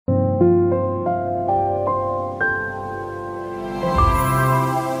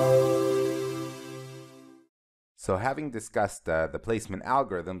So having discussed the placement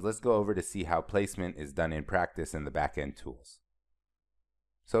algorithms, let's go over to see how placement is done in practice in the back-end tools.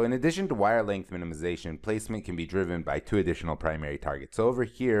 So in addition to wire length minimization, placement can be driven by two additional primary targets. So over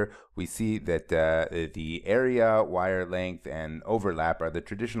here, we see that the area, wire length, and overlap are the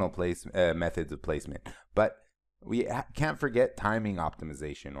traditional methods of placement. But we can't forget timing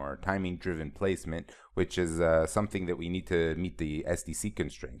optimization or timing-driven placement, which is something that we need to meet the SDC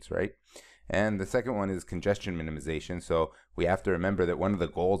constraints, right? And the second one is congestion minimization. So we have to remember that one of the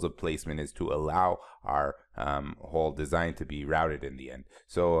goals of placement is to allow our whole design to be routed in the end.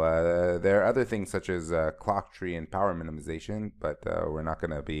 So there are other things such as clock tree and power minimization, but we're not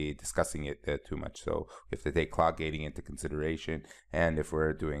going to be discussing it too much. So we have to take clock gating into consideration. And if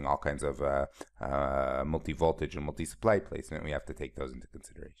we're doing all kinds of multi-voltage and multi-supply placement, we have to take those into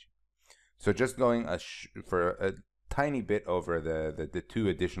consideration. So just going for a tiny bit over the two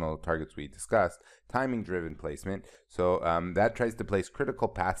additional targets we discussed, timing driven placement. So that tries to place critical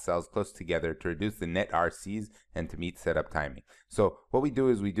path cells close together to reduce the net RCs and to meet setup timing. So what we do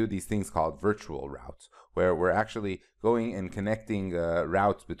is we do these things called virtual routes, where we're actually going and connecting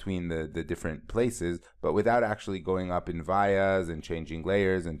routes between the different places, but without actually going up in vias and changing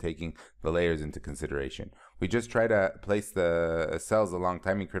layers and taking the layers into consideration. We just try to place the cells along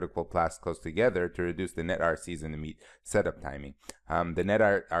timing critical paths close together to reduce the net RCs and to meet setup timing. The net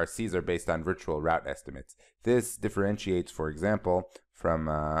RCs are based on virtual route estimates. This differentiates, for example, from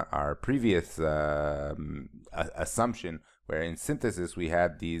our previous assumption, where in synthesis we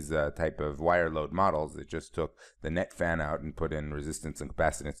had these type of wire load models that just took the net fan out and put in resistance and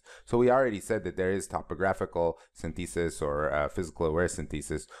capacitance. So we already said that there is topographical synthesis or physical aware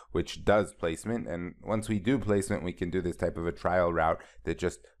synthesis, which does placement. And once we do placement, we can do this type of a trial route that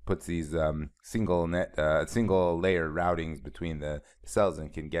just puts these single layer routings between the cells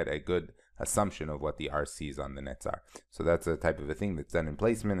and can get a good assumption of what the RCs on the nets are. So that's a type of a thing that's done in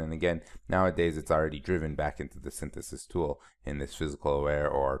placement. And again, nowadays it's already driven back into the synthesis tool in this physical aware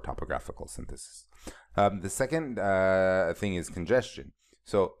or topographical synthesis. The second thing is congestion.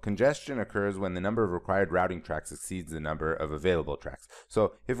 So congestion occurs when the number of required routing tracks exceeds the number of available tracks.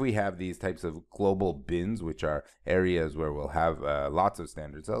 So if we have these types of global bins, which are areas where we'll have lots of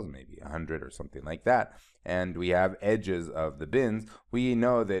standard cells, maybe 100 or something like that, and we have edges of the bins, we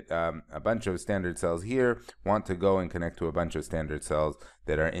know that a bunch of standard cells here want to go and connect to a bunch of standard cells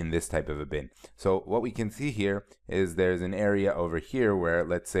that are in this type of a bin. So what we can see here is there's an area over here where,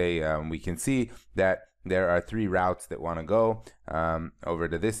 let's say, we can see that there are 3 routes that want to go over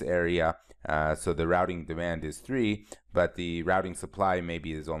to this area. So the routing demand is 3, but the routing supply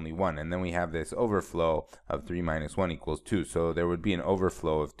maybe is only 1. And then we have this overflow of 3 minus 1 equals 2. So there would be an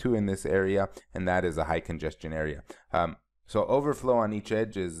overflow of 2 in this area, and that is a high congestion area. So overflow on each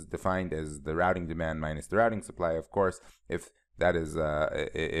edge is defined as the routing demand minus the routing supply. Of course, if that is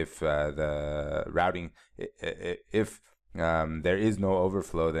there is no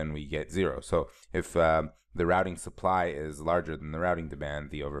overflow, then we get 0. So if the routing supply is larger than the routing demand,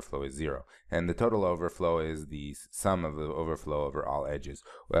 the overflow is 0. And the total overflow is the sum of the overflow over all edges.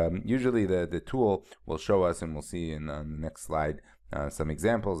 Usually the tool will show us, and we'll see on the next slide, some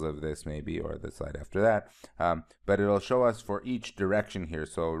examples of this maybe, or the slide after that. But it'll show us for each direction here.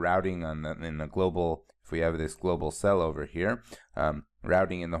 So routing in the global, if we have this global cell over here,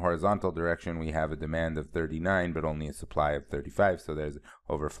 routing in the horizontal direction, we have a demand of 39, but only a supply of 35. So there's an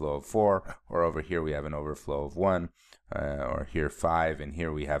overflow of 4, or over here we have an overflow of 1, or here 5, and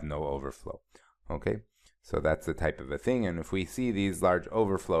here we have no overflow. Okay, so that's the type of a thing. And if we see these large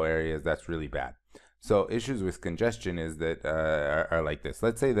overflow areas, that's really bad. So issues with congestion is that are like this.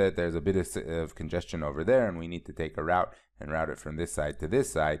 Let's say that there's a bit of congestion over there, and we need to take a route and route it from this side to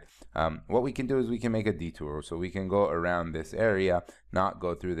this side. What we can do is we can make a detour. So we can go around this area, not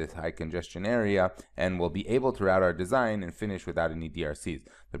go through this high congestion area, and we'll be able to route our design and finish without any DRCs.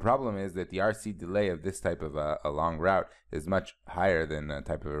 The problem is that the RC delay of this type of a long route is much higher than a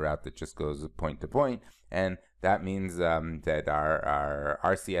type of a route that just goes point to point. And that means that our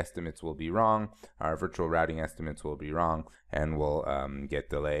RC estimates will be wrong, our virtual routing estimates will be wrong, and we'll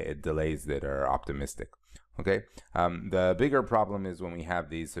get delays that are optimistic. Okay, the bigger problem is when we have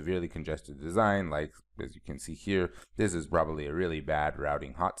these severely congested design, like as you can see here, this is probably a really bad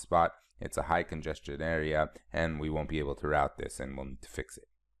routing hotspot. It's a high congestion area, and we won't be able to route this, and we'll need to fix it.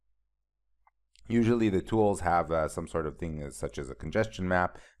 Usually the tools have some sort of thing such as a congestion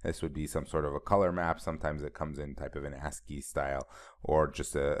map. This would be some sort of a color map. Sometimes it comes in type of an ASCII style, or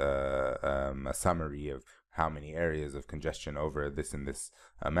just a summary of how many areas of congestion over this and this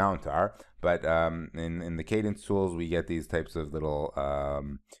amount are. But in the cadence tools, we get these types of little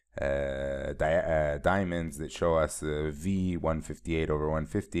diamonds that show us V 158 over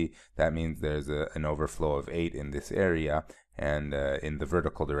 150. That means there's an overflow of 8 in this area, and in the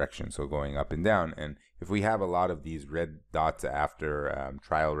vertical direction, so going up and down. And if we have a lot of these red dots after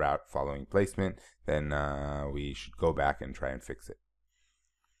trial route following placement, then we should go back and try and fix it.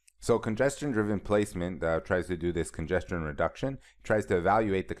 So congestion-driven placement tries to do this congestion reduction. It tries to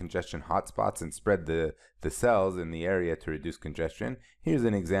evaluate the congestion hotspots and spread the cells in the area to reduce congestion. Here's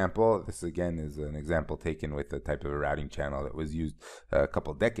an example. This again is an example taken with the type of a routing channel that was used a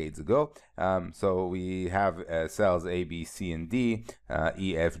couple decades ago. So we have cells A, B, C, and D,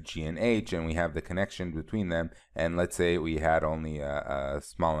 E, F, G, and H, and we have the connection between them. And let's say we had only a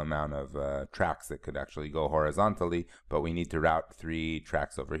small amount of tracks that could actually go horizontally, but we need to route 3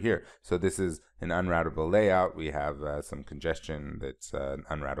 tracks over here. So this is an unroutable layout. We have some congestion that's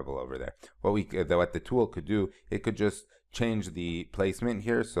unroutable over there. What the tool could do, it could just change the placement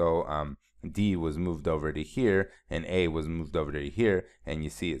here. So D was moved over to here and A was moved over to here, and you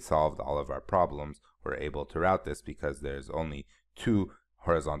see it solved all of our problems. We're able to route this because there's only 2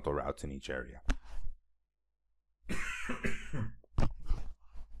 horizontal routes in each area.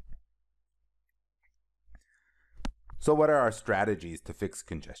 So what are our strategies to fix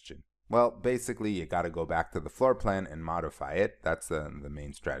congestion? Well, basically, you got to go back to the floor plan and modify it. That's the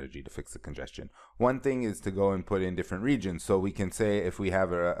main strategy to fix the congestion. One thing is to go and put in different regions. So we can say if we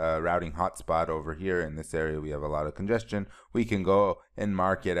have a routing hotspot over here in this area, we have a lot of congestion, we can go and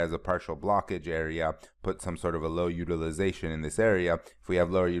mark it as a partial blockage area, put some sort of a low utilization in this area. If we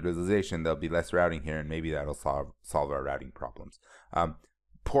have lower utilization, there'll be less routing here, and maybe that'll solve our routing problems.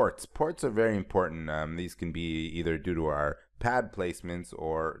 Ports are very important. These can be either due to our pad placements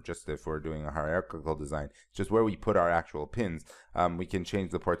or just if we're doing a hierarchical design, just where we put our actual pins. We can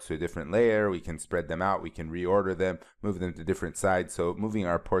change the ports to a different layer, we can spread them out, we can reorder them, move them to different sides. So moving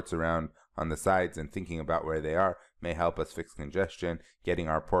our ports around on the sides and thinking about where they are may help us fix congestion, getting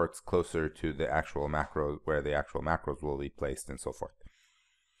our ports closer to the actual macro, where the actual macros will be placed, and so forth.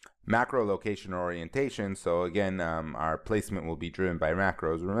 Macro location orientation. So again, our placement will be driven by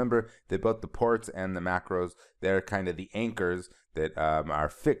macros. Remember that both the ports and the macros, they're kind of the anchors that are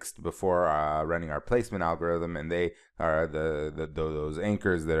fixed before running our placement algorithm, and they are those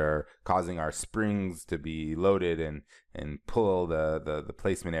anchors that are causing our springs to be loaded and pull the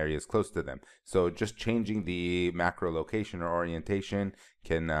placement areas close to them. So just changing the macro location or orientation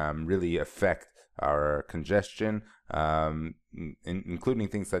can really affect our congestion, including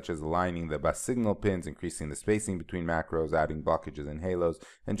things such as aligning the bus signal pins, increasing the spacing between macros, adding blockages and halos,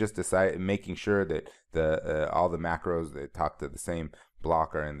 and just making sure that all the macros that talk to the same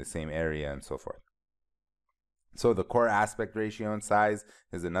block are in the same area, and so forth. So the core aspect ratio and size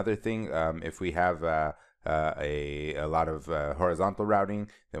is another thing. If we have a lot of horizontal routing,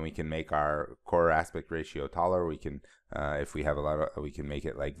 then we can make our core aspect ratio taller. We can, if we have a lot of, we can make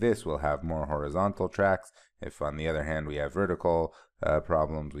it like this. We'll have more horizontal tracks. If on the other hand we have vertical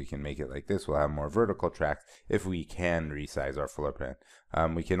problems, we can make it like this. We'll have more vertical tracks if we can resize our floor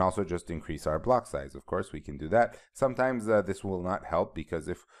plan. We can also just increase our block size. Of course, we can do that. Sometimes this will not help, because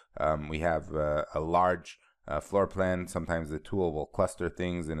if we have a large floor plan, sometimes the tool will cluster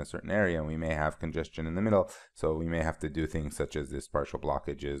things in a certain area, and we may have congestion in the middle, so we may have to do things such as this partial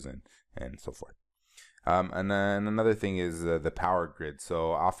blockages and so forth. And then another thing is the power grid.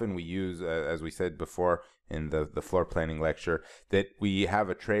 So often we use, as we said before in the floor planning lecture, that we have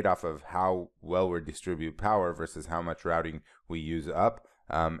a trade-off of how well we distribute power versus how much routing we use up.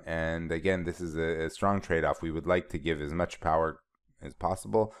 And again, this is a strong trade-off. We would like to give as much power as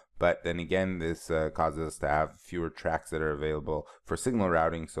possible, but then again, this causes us to have fewer tracks that are available for signal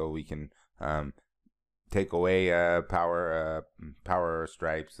routing, so we can take away power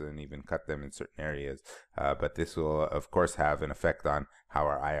stripes and even cut them in certain areas. But this will, of course, have an effect on how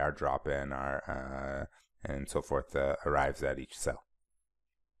our IR drop and our and so forth arrives at each cell.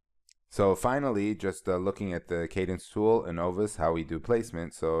 So finally, just looking at the cadence tool in Ovis, how we do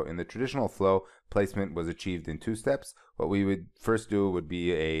placement. So in the traditional flow, placement was achieved in 2 steps. What we would first do would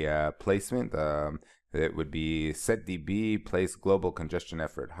be a placement. It would be set dB, place global congestion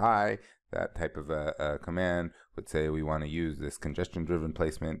effort high. That type of a command would say we want to use this congestion-driven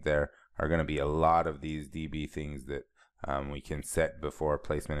placement. There are going to be a lot of these dB things that we can set before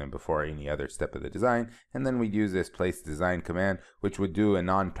placement and before any other step of the design. And then we'd use this place design command, which would do a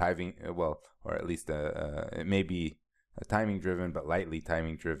non-timing, well, or at least it may be a timing driven, but lightly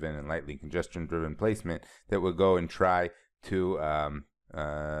timing driven and lightly congestion driven placement that would go and try to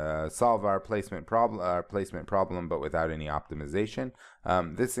solve our placement problem, but without any optimization.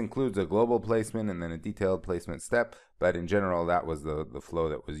 This includes a global placement and then a detailed placement step, but in general, that was the flow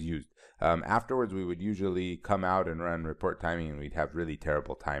that was used. Afterwards, we would usually come out and run report timing, and we'd have really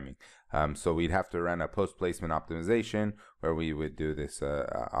terrible timing. So we'd have to run a post-placement optimization where we would do this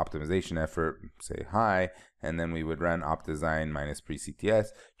optimization effort, say high, and then we would run opdesign minus pre-CTS.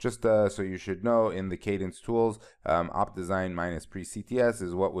 Just so you should know, in the Cadence tools, opdesign minus pre-CTS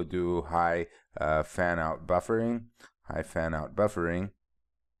is what would do high fan-out buffering.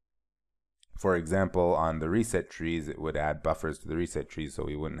 For example, on the reset trees, it would add buffers to the reset trees, so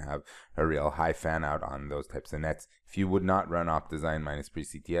we wouldn't have a real high fan out on those types of nets. If you would not run opdesign minus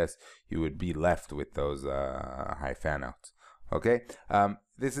pre-CTS, you would be left with those high fan outs. Okay,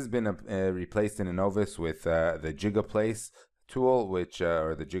 this has been replaced in Innovus with the GigaPlace tool, which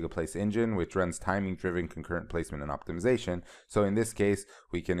or the GigaPlace engine, which runs timing-driven concurrent placement and optimization. So in this case,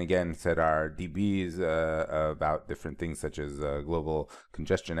 we can again set our DBs about different things such as global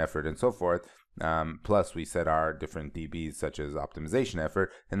congestion effort and so forth. Plus, we set our different DBs such as optimization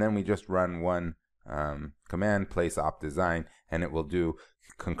effort, and then we just run one command, place opdesign, and it will do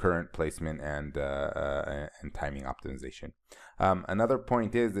concurrent placement and timing optimization. Another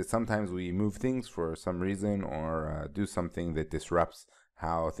point is that sometimes we move things for some reason or do something that disrupts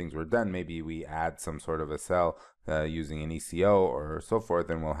how things were done. Maybe we add some sort of a cell using an ECO or so forth,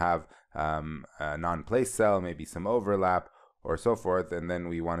 and we'll have a non-placed cell, maybe some overlap or so forth, and then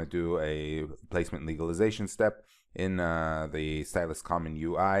we want to do a placement legalization step in the Stylus Common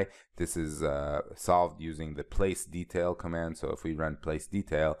UI. This is solved using the place detail command. So if we run place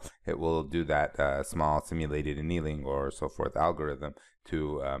detail, it will do that small simulated annealing or so forth algorithm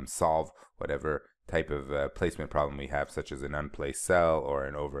to solve whatever type of placement problem we have, such as an unplaced cell or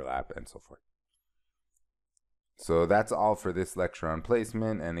an overlap and so forth. So that's all for this lecture on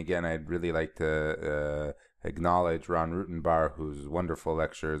placement. And again, I'd really like to acknowledge Ron Rutenbar, whose wonderful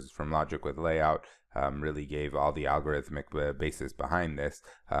lectures from Logic with Layout really gave all the algorithmic basis behind this.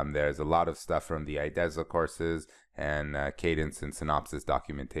 There's a lot of stuff from the IDESA courses, and Cadence and Synopsys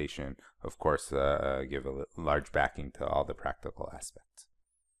documentation, of course, give a large backing to all the practical aspects.